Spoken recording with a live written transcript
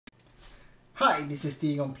Hi, this is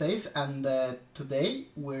Digon Plays, and today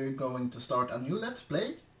we're going to start a new Let's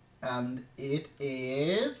Play, and it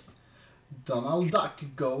is Donald Duck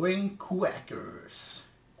going Quackers.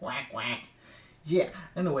 Quack quack. Yeah,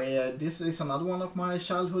 anyway, this is another one of my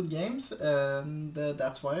childhood games, and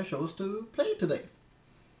that's why I chose to play today.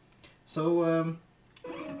 So,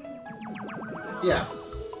 yeah.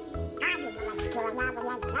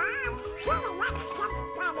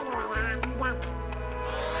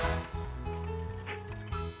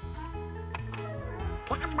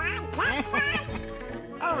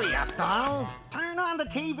 Hurry up, Donald. Turn on the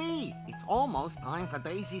TV. It's almost time for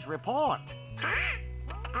Daisy's report.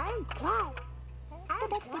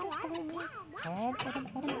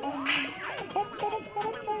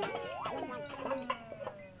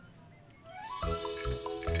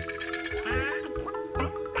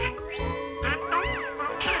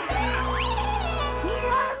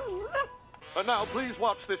 And now please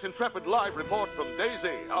watch this intrepid live report from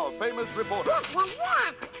Daisy, our famous reporter.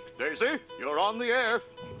 Daisy, you're on the air.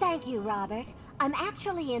 Thank you, Robert. I'm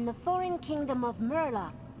actually in the foreign kingdom of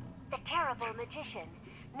Murloc, the terrible magician.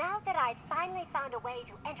 Now that I've finally found a way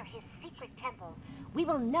to enter his secret temple, we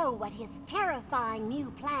will know what his terrifying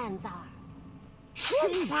new plans are.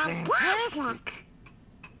 He's fantastic.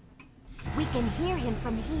 We can hear him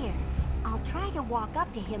from here. I'll try to walk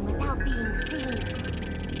up to him without being seen.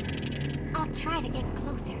 I'll try to get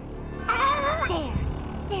closer.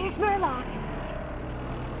 There's Murloc.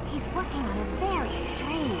 He's working on a very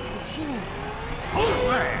strange machine. Who's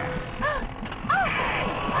there?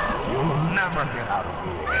 You'll never get out of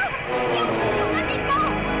here. Let me go!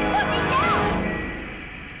 Let me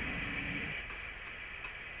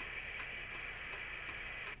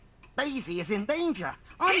go! Daisy is in danger.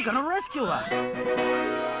 I'm gonna rescue her.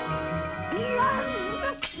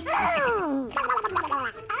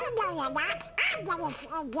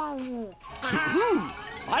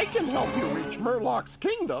 I can help you reach Murloc's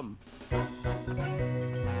kingdom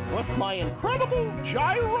with my incredible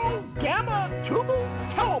gyro gamma tubal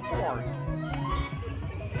teleport.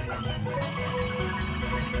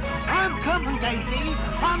 I'm coming, Daisy.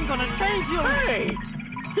 I'm gonna save you. Hey,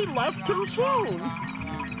 he left too soon.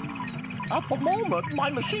 At the moment, my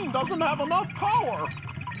machine doesn't have enough power.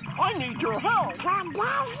 I need your help.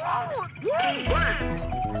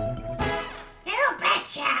 You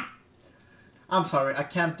betcha! I'm sorry, I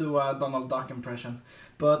can't do a Donald Duck impression,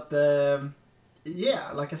 but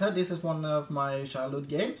yeah, like I said, this is one of my childhood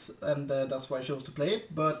games, and that's why I chose to play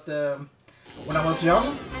it. But when I was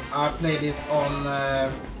young, I played this on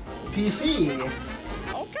PC.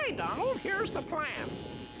 Okay, Donald, here's the plan.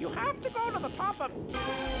 You have to go to the top of...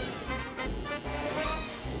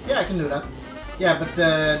 Yeah, I can do that. Yeah, but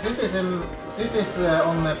this is on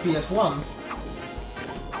PS1.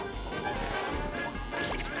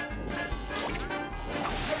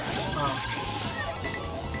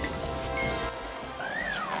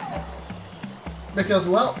 Because,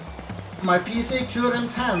 well, my PC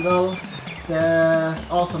couldn't handle the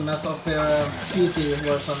awesomeness of the PC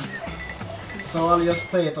version. So I'll just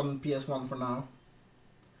play it on PS1 for now.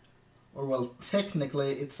 Or, well,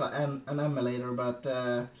 technically it's an emulator, but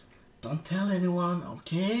don't tell anyone,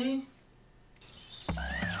 okay?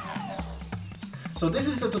 So this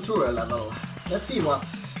is the tutorial level. Let's see what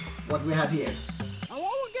we have here.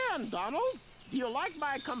 Hello again, Donald. Do you like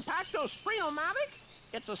my Compacto Sprenomatic?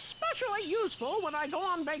 It's especially useful when I go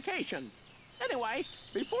on vacation. Anyway,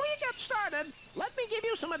 before you get started, let me give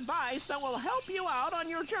you some advice that will help you out on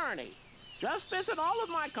your journey. Just visit all of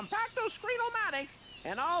my Compacto Screenomatics,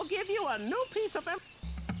 and I'll give you a new piece of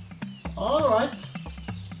Alright.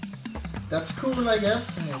 That's cool, I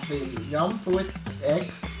guess. Let's see. Jump with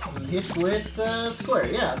X and hit with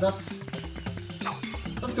square. Yeah, that's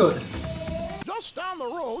good. Just down the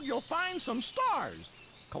road, you'll find some stars.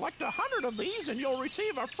 Collect 100 of these and you'll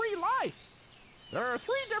receive a free life. There are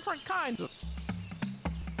 3 different kinds of...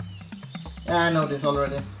 Yeah, I know this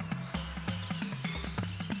already.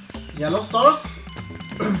 Yellow stars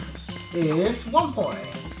is 1 point.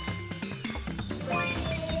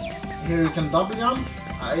 Here you can double jump.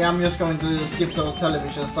 I'm just going to skip those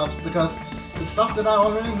television stuff because it's stuff that I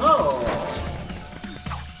already know.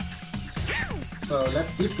 So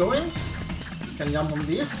let's keep going. You can jump on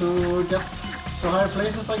these to get to higher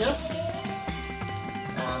places, I guess.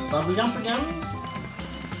 And double jump again.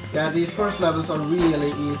 Yeah, these first levels are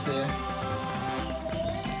really easy.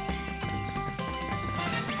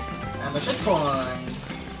 And a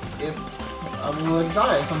checkpoint. If I would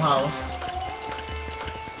die somehow.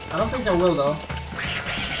 I don't think I will though.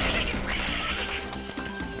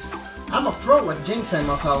 I'm a pro at jinxing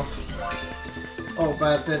myself. Oh,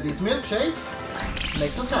 but these milkshakes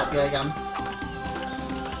makes us happy again.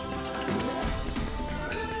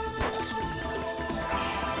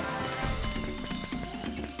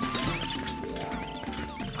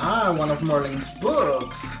 Ah, one of Merlin's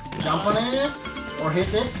books. Jump on it, or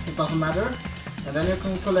hit it, it doesn't matter. And then you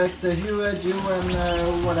can collect the Hue, and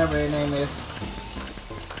whatever your name is.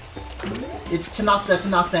 It's Knatte,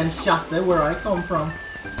 Fnatte, and Tjatte, where I come from.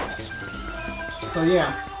 So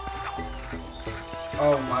yeah.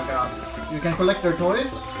 Oh my god. You can collect their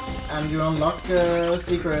toys, and you unlock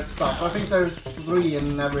secret stuff. I think there's 3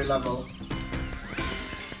 in every level.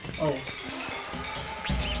 Oh.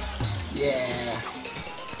 Yeah.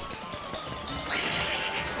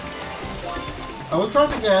 I will try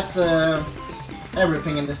to get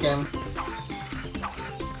everything in this game.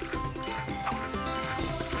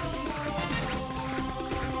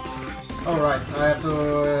 Alright, I have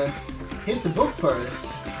to hit the book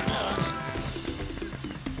first.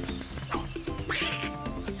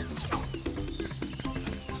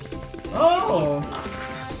 Oh!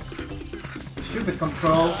 Stupid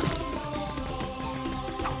controls.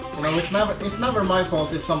 You know, it's never my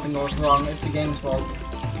fault if something goes wrong, it's the game's fault.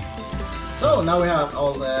 So, now we have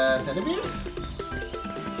all the teddy bears.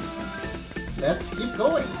 Let's keep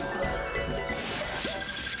going.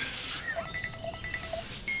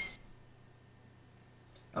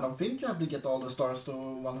 I don't think you have to get all the stars to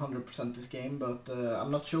 100% this game, but I'm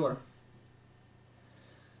not sure.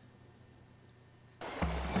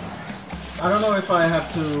 I don't know if I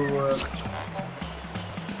have to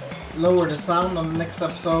lower the sound on the next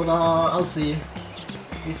episode. I'll see.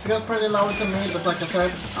 It feels pretty loud to me, but like I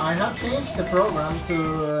said, I have changed the program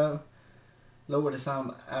to lower the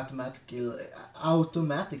sound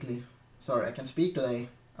automatically. Sorry, I can speak today,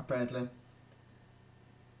 apparently.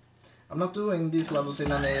 I'm not doing these levels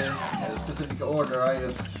in any specific order, I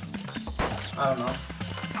don't know.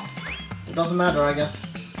 It doesn't matter, I guess.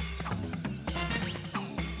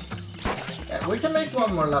 Yeah, we can make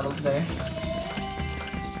one more level today.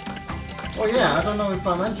 Oh yeah, I don't know if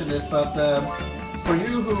I mentioned this, but for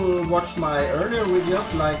you who watched my earlier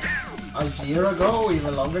videos like a year ago,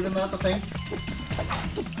 even longer than that I think,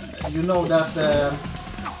 you know that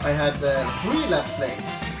I had 3 Let's Plays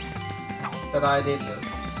that I did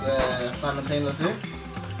simultaneously.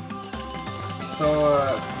 So,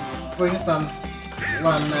 for instance,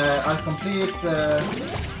 when I complete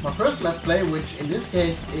my first Let's Play, which in this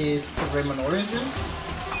case is Rayman Origins,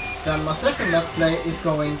 then my second Let's Play is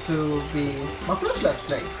going to be my first Let's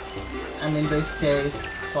Play, and in this case,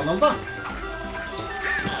 Donald Duck.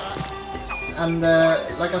 And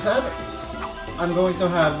like I said, I'm going to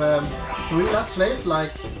have 3 Let's Plays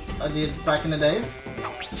like I did back in the days.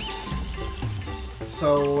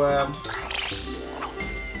 So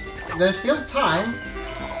there's still time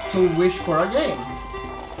to wish for a game.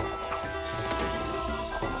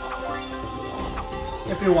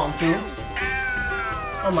 If you want to.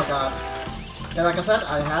 Oh my god. Yeah, like I said,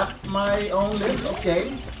 I have my own list of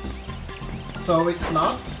games. So it's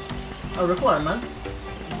not a requirement.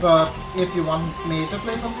 But if you want me to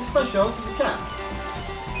play something special, you can.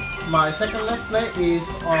 My second Let's Play is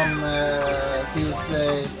on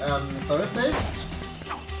Tuesdays and Thursdays.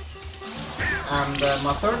 And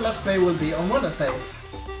my third Let's Play will be on Wednesdays.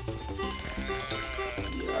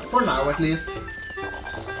 For now, at least.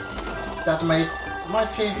 That might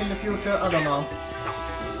change in the future, I don't know.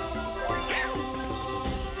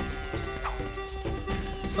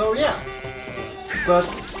 So yeah. But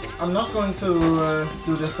I'm not going to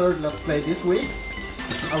do the third Let's Play this week.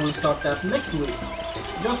 I will start that next week.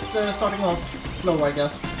 Just starting off slow, I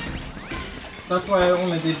guess. That's why I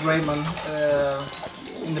only did Rayman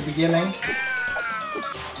in the beginning.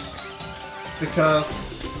 Because,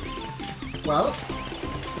 well,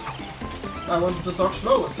 I wanted to start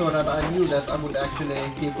slow so that I knew that I would actually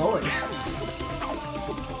keep going.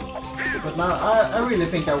 But now I really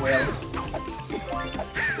think I will.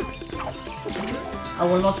 I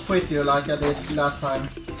will not quit you like I did last time.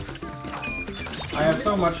 I have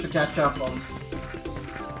so much to catch up on.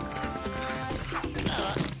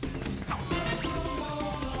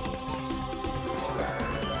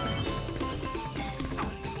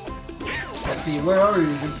 Let's see, where are you,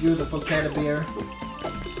 you beautiful teddy bear?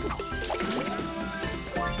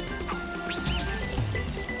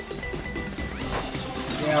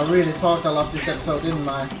 Yeah, I really talked a lot this episode, didn't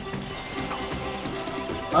I?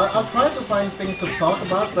 I'll try to find things to talk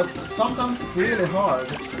about, but sometimes it's really hard.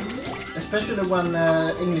 Especially when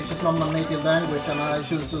English is not my native language and I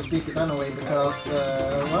choose to speak it anyway, because,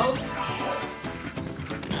 well,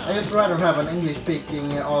 I just rather have an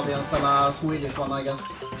English-speaking audience than a Swedish one, I guess.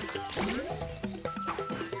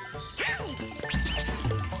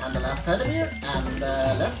 And the last teddy bear, and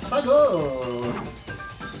let's go!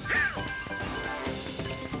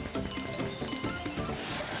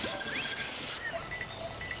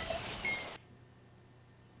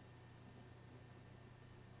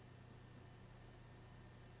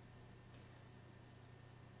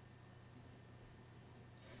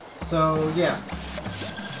 So yeah,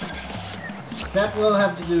 that will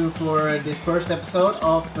have to do for this first episode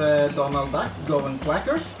of Donald Duck Going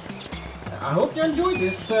Quackers. I hope you enjoyed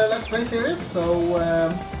this Let's Play series, so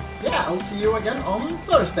yeah, I'll see you again on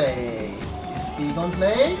Thursday. Steve on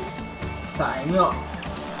Plays, signing off.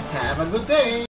 Have a good day!